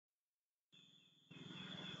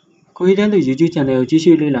ကိုကြီးတန်းသူ YouTube channel ကိုကြည့်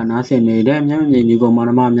ရှုလေ့လာနားဆင်နေတဲ့မြန်မာပြည်ညီကောင်မောင်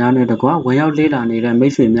နှမများနဲ့တကွဝင်ရောက်လေ့လာနေတဲ့မိ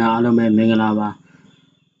တ်ဆွေများအားလုံးပဲမင်္ဂလာပါ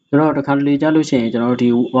ဆိုတော့တစ်ခါတလေကြားလို့ရှိရင်ကျွန်တော်တို့ဒီ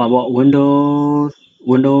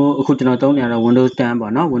Windows အခုကျွန်တော်သုံးနေရတော့ Windows 10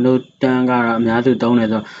ပေါ့နော် Windows 10ကတော့အများစုသုံးနေ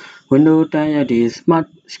ဆိုတော့ Windows 10ရဲ့ဒီ Smart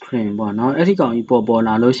Screen ပေါ့နော်အဲ့ဒီကောင်ကြီးပေါ်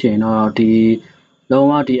လာလို့ရှိရင်တော့ဒီလုံး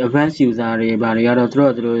ဝဒီ advanced user တွေဘာတွေကတော့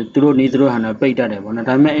သူတို့နီးသူတို့ဟာနဲ့ပိတ်တတ်တယ်ပေါ့နော်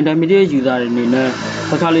ဒါပေမဲ့ intermediate user တွေအနေနဲ့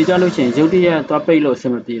တစ်ခါလေကြားလို့ရှိရင်ရုပ်တရက်သွားပိတ်လို့အဆ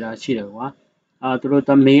င်မပြေတာရှိတယ်ကွာသူ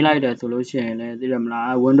တို့မေးလိုက်တယ်ဆိုလို့ရှိရင်လည်းသိတယ်မ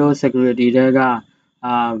လား Windows security တွေက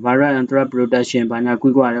virus and threat protection ဘာညာကွီ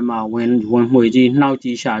ကွာထဲမှာဝင်မှွေကြီးနှောက်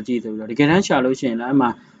ကြီးရှာကြည့်ဆိုပြီးတော့တကယ်တမ်းရှာလို့ရှိရင်လည်းအမှ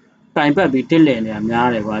တိုင်ပတ်ပြီးတစ်လည်နေတာများ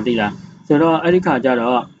တယ်ကွာသိလားဆိုတော့အဲ့ဒီခါကျ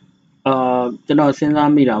တော့ကျွန်တော်စဉ်း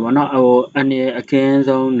စားမိတာပေါ့နော်အနေအခင်း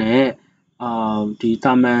ဆုံးနဲ့ဒီ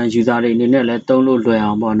တာမန် user တွေအနေနဲ့လည်းသုံးလို့လွယ်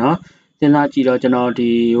အောင်ပေါ့နော်စဉ်းစားကြည့်တော့ကျွန်တော်ဒီ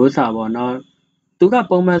ဥစ္စာပေါ့နော်သူက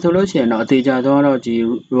ပုံမှန်ဆိုလို့ရှိရင်တော့အသေးချာဆုံးတော့ဒီ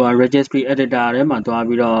registry editor ထဲမှာသွား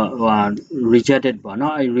ပြီးတော့rejected ပေါ့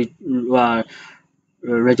နော်အဲ့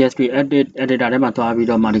registry editor ထဲမှာသွားပြီး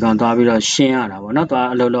တော့ဒီကောင်သွားပြီးတော့ရှင်းရတာပေါ့နော်သွား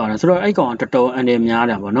အလုပ်လုပ်ရတာဆိုတော့အဲ့ကောင်တော်တော်အနေများ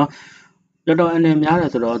တယ်ပေါ့နော်တော်တော်အနေများတ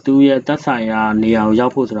ယ်ဆိုတော့သူရဲ့သက်ဆိုင်ရာနေရာကိုရော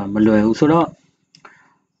က်ဖို့ဆိုတာမလွယ်ဘူးဆိုတော့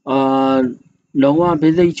လုံးဝ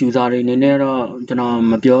basic user တွေအနေနဲ့တော့ကျွန်တော်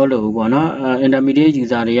မပြောလို့ဘူးပေါ့နော်intermediate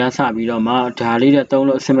user တွေကစပြီးတော့မှဒါလေးတွေသုံး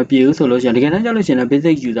လို့အဆင်မပြေဘူးဆိုလို့ရှိရင်တကယ်တမ်းကျလို့ရှိရင်လည်း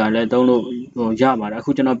basic user လည်းသုံးလို့ရပါတယ်အခု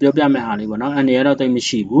ကျွန်တော်ပြောပြမယ့်ဟာလေးပေါ့နော်အနေရတော့တိတ်မ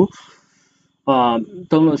ရှိဘူး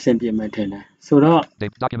သုံးလို့အဆင်ပြေမယ်ထင်တယ်ဆိုတော့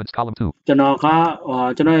Documents column 2ကျွန်တော်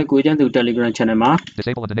ရဲ့ကိုကျန်းသူ Telegram channel မှာ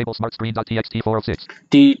disable and enable smart screen.txt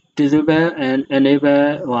 406ဒီ disable and enable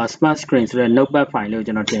smart screen ဆိုတဲ့ notepad file လေးကို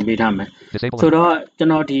ကျွန်တော်တင်ပေးထားမယ်ဆိုတော့ကျွ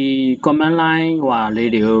န်တော်ဒီ command line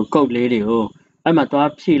လေးတွေကို code လေးတွေကိုအဲ့မှာသွား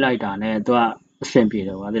ဖြည့်လိုက်တာနဲ့သူကအဆင်ပြေတ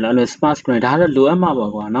ယ်ကွာဒီလို smart screen ဒါကတော့လိုအပ်မှာ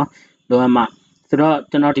ပေါ့ကွာနော်လိုအပ်မှာဆိုတော့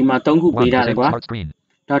ကျွန်တော်ဒီမှာ3ခုပေးထားတယ်ကွာ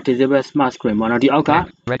ဒါ disable smart screen ပေါ့နော်ဒီအောက်က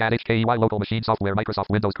Reg add HKEY local machine software Microsoft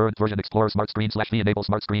Windows current version Explorer smart screen /v enable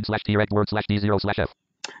smart screen /t reg word /d0/f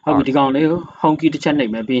ဟုတ်ပြီဒီကောင်လေးကို home key တစ်ချက်နှိ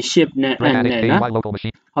ပ်မယ်ပြီး shift နဲ့ n နဲ့နော်ဟုတ်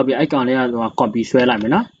ပြီအဲ့ကောင်လေးကcopy ဆွဲလိုက်မ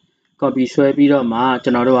ယ်နော် copy ဆွဲပြီးတော့မှကျွ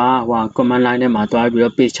န်တော်တို့ကcommand line ထဲမှာတွားပြီး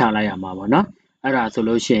တော့ paste ချလိုက်ရမှာပေါ့နော်အဲ့ဒါဆို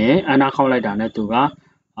လို့ရှိရင်အနာခောက်လိုက်တာနဲ့သူက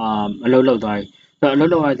အလုပ်လုပ်သွားပြီဆိုတော့အလု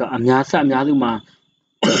ပ်လုပ်ရဆိုအများစုမှာ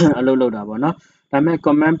အလုပ်လုပ်တာပေါ့နော်ဒါပေမဲ့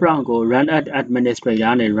command prompt ကို run as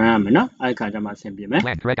administrator နဲ့ run ရမယ်နော်အဲ့ခါကျမှအဆင်ပြေမယ်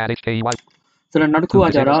ဆိုတော့နောက်တစ်ခုက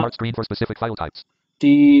ကျတော့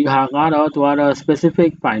ဒီဟာကတော့သူကတော့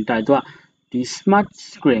specific file type သူကဒီ smart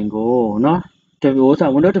screen ကိုနော်ဒီ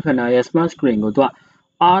Windows Defender ရဲ့ smart screen ကိုသူက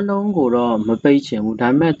အားလုံးကိုတော့မပိတ်ချင်ဘူးဒါ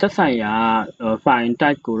ပေမဲ့သက်ဆိုင်ရာ file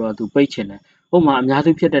type ကိုတော့သူပိတ်ချင်တယ်ဥပမာအများ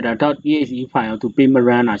စုဖြစ်တဲ့တာ .exe file ကိုသူပေးမ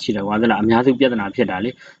run တာရှိတယ်ကွာသလားအများစုပြဿနာဖြစ်တာလေ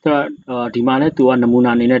ဆိုတော့ဒီမှာလည်းသူကနမူ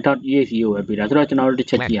နာအနေနဲ့ .exe ကိုပဲပေးတာဆိုတော့ကျွန်တော်တို့တစ်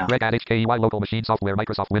ချက်ကြည့်အောင် Reg add HKEY local machine software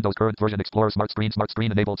Microsoft Windows current version Explorer smart screen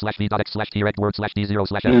enable /v.x/t reg word /d0/f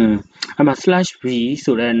အဲ့မှာ/v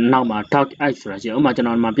ဆိုတဲ့နောက်မှာ .x ဆိုတာရှိတယ်ဥပမာကျွန်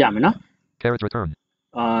တော်ဒီမှာပြမယ်နော် caret return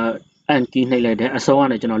and key နှိပ်လိုက်တယ်အဆုံးက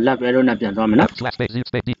နေကျွန်တော် left arrow နဲ့ပြန်သွားမယ်နော် /reg/t/v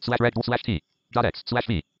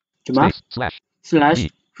ဒီမှာ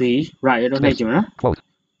/v right arrow နှိပ်ကြည့်မယ်နော်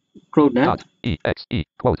quote နဲ့ exe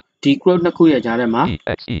quote ဒီ quote နှစ်ခုရဲ့ကြားထဲမှာ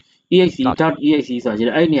exe.exe ဆိုတာရှိတ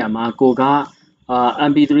ယ်အဲ့ဒီနေရာမှာကိုက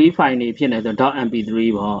mp3 file နေဖြစ်နေဆို .mp3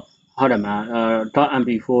 ပေါ့ဟုတ်တယ်မလား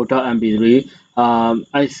.mp4 .mp3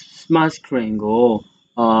 အဲ့ smart screen ကို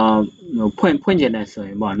ဖွင့်ချင်တယ်ဆိုရ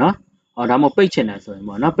င်ပေါ့နော်ဒါမှမဟုတ်ပိတ်ချင်တယ်ဆိုရင်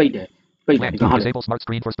ပေါ့နော်ပိတ်တယ်ဒီကောင်ဟုတ်တယ်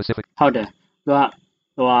ဟုတ်တယ်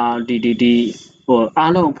သူကဒီ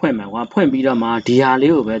အားလုံးဖွင့်မယ်ကွာဖွင့်ပြီးတော့မှဒီဟာ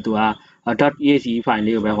လေးကိုပဲသူက.exe file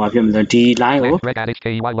လေးကိုပဲဖြစ်မယ်ဆိုဒီ line ကို Reg add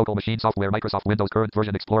HKEY local machine software Microsoft Windows current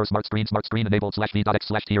version Explorer smart screen enabled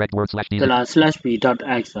 /v.x/t reg word /d0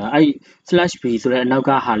 /v.x အဲ့/v ဆိုတဲ့အနောက်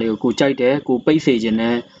ကဟာလေးကိုကြိုက်တယ်ကိုပိတ်စေခြင်း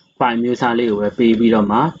နဲ့ file မျိုးစားလေးကိုပဲပေးပြီးတော့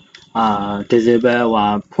မှdisable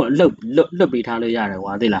လွတ်ပေးထားလို့ရတယ်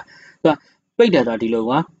ကွာသိလားသူကပိတ်တယ်ဆိုတာဒီလို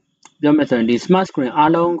ကွာပြောမယ်ဆိုရင်ဒီ smart screen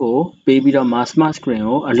အားလုံးကိုပေးပြီးတော့မှ smart screen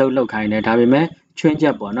ကိုအလုပ်လုပ်ခိုင်းတယ်ဒါပေမဲ့ချွင်းချ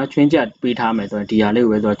က်ပေါ့နော်ချွင်းချက်ပေးထားမယ်ဆိုရင်ဒီဟာလေး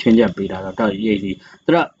ကိုပဲသူကချွင်းချက်ပေးထားတော့ရေးစီ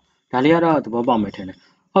ဆိုတော့ဒါလေးကတော့သဘောပေါက်မယ်ထင်တယ်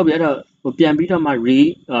ဟုတ်ပြီအဲ့တော့ပြန်ပြီးတော့မှ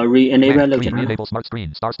re enable လုပ်ချင်တယ် enable smart screen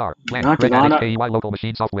 ** Reg add HKEY local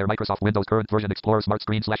machine software Microsoft Windows current version Explorer smart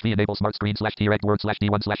screen /v enable smart screen /t reg word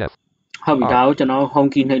 /d1/f ဟုတ်ပြီဒါကိုကျွန်တော် home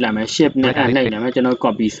key နှိပ်လိုက်မယ် shift နဲ့နှိပ်လိုက်မယ်ကျွန်တော်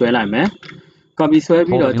copy ဆွဲလိုက်မယ် copy ဆွဲ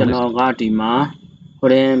ပြီးတော့ကျွန်တော်ကဒီမှာ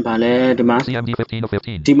ဗာလဲဒီမှာ CMD 15 of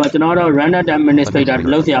 15ဒီမှာကျွန်တော်တော့ run as administrator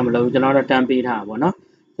လုပ်စရာမလိုဘူးကျွန်တော်တော့တန်းပေးထားပါဗောနော်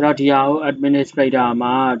ဆိုတော့ဒီဟာကို administrator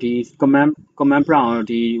မှာဒီ command prompt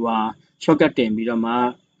ဒီshortcut တင်ပြီးတော့မှ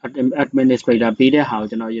administrator ပေးတဲ့ဟာကို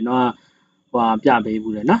ကျွန်တော်ရင်တော့ ပြပေး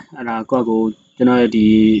ဘူးလေနော်အဲ့ဒါကိုယ့်ကိုကျွန်တော်ရဲ့ဒီ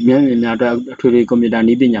မျက်မြင်များအတွက်အထွေထွေကွန်ပျူတာန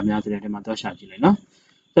ည်းပညာများဆိုတဲ့ထဲမှာသွားရှာကြည့်လိုက်နော်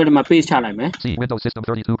ဆိုတော့ဒီမှာ page ချလိုက်မယ် C Windows System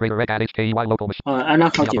 32 Greater Red at HKEY local machine အဲ့နော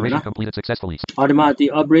က်ခေါက်ကြည့်မယ်နော် completed successfully ဒီမှာဒီ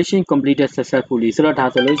operation completed successfully ဆိုတော့ဒါ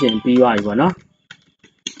ဆိုလို့ရှိရင်ပြီးသွားပြီပေါ့နော်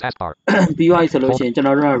taskbar ပြီးသွားပြီဆိုလို့ရှိရင်ကျွန်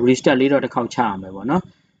တော်တို့က restart လေးတော့တစ်ခေါက်ချရမယ်ပေါ့နော်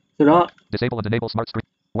ဆိုတော့ disable and enable smart screen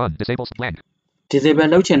 1 disable blank disable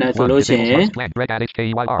လုပ်ချင်တယ်ဆိုလို့ရှိရင် red at HKEY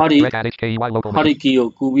red at HKEY local ဟောဒီ key ကို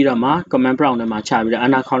ကူးပြီးတော့မှ command prompt ထဲမှာချပြီးတော့အ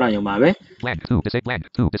နာခေါက်လိုက်ရုံပါပဲ blank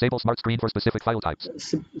 2 disable smart screen for specific file types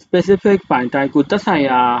specific file type ကိုသက်ဆိုင်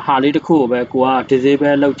ရာဟာလေးတစ်ခုကိုပဲကိုက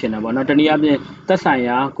disable လုပ်ချင်တယ်ပေါ့နော်တနည်းအားဖြင့်သက်ဆိုင်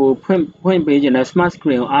ရာကိုဖွင့်ပေးချင်တဲ့ smart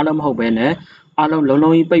screen ကိုအားလုံးမဟုတ်ဘဲနဲ့အားလုံးလုံး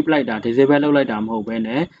လုံးကြီးပိတ်ပလိုက်တာ disable လုပ်လိုက်တာမဟုတ်ဘဲ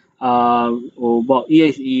နဲ့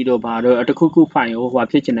exe တို့ဘာတို့တစ်ခုခု file ကိုဟို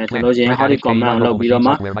ဖြစ်ချင်တယ်ဆိုလို့ချင်းဟောဒီ command ကိုလုပ်ပြီးတော့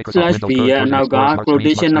မှ /b ရဲ့အနောက်က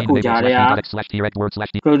quotation နှစ်ခုကြားထဲက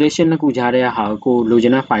quotation နှစ်ခုကြားထဲကဟာကိုလိုချ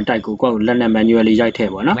င်တဲ့ file type ကိုလက်နဲ့ manually ရိုက်ထ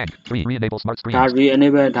ည့်ပေါ့နော်ဒါ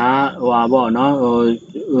re-enable ဒါဟိုပါပေါ့နော်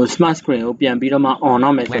ဟို smart screen ကိုပြန်ပြီးတော့မှ on လု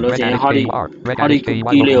ပ်မယ်ဆိုလို့ချင်းဟောဒီ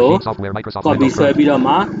key လေးကို copy ဆွဲပြီးတော့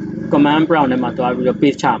မှ command prompt ထဲမှာသွားပြီးတော့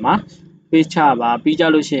paste ချမှာpage ချပါပြီးကြ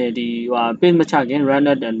လို့ရှိရင်ဒီဟို page မချခင် run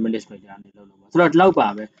at administrator နေလုပ်လို့ပါဆိုတော့ဒီလောက်ပါ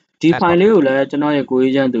ပဲဒီ file လေးကိုလည်းကျွန်တော်ရဲ့ကို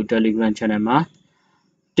ရေးချမ်းသူ Telegram channel မှာ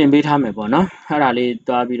တင်ပေးထားမယ်ပေါ့နော်အဲ့ဒါလေး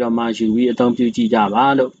သွားပြီးတော့မှယူပြီးအသုံးပြုကြည့်ကြပါ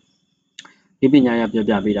လို့ဒီပညာရပြော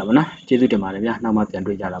ပြပေးတာပေါ့နော်ကျေးဇူးတင်ပါတယ်ဗျာနောက်မှပြန်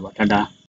တွေ့ကြတာပေါ့တတာ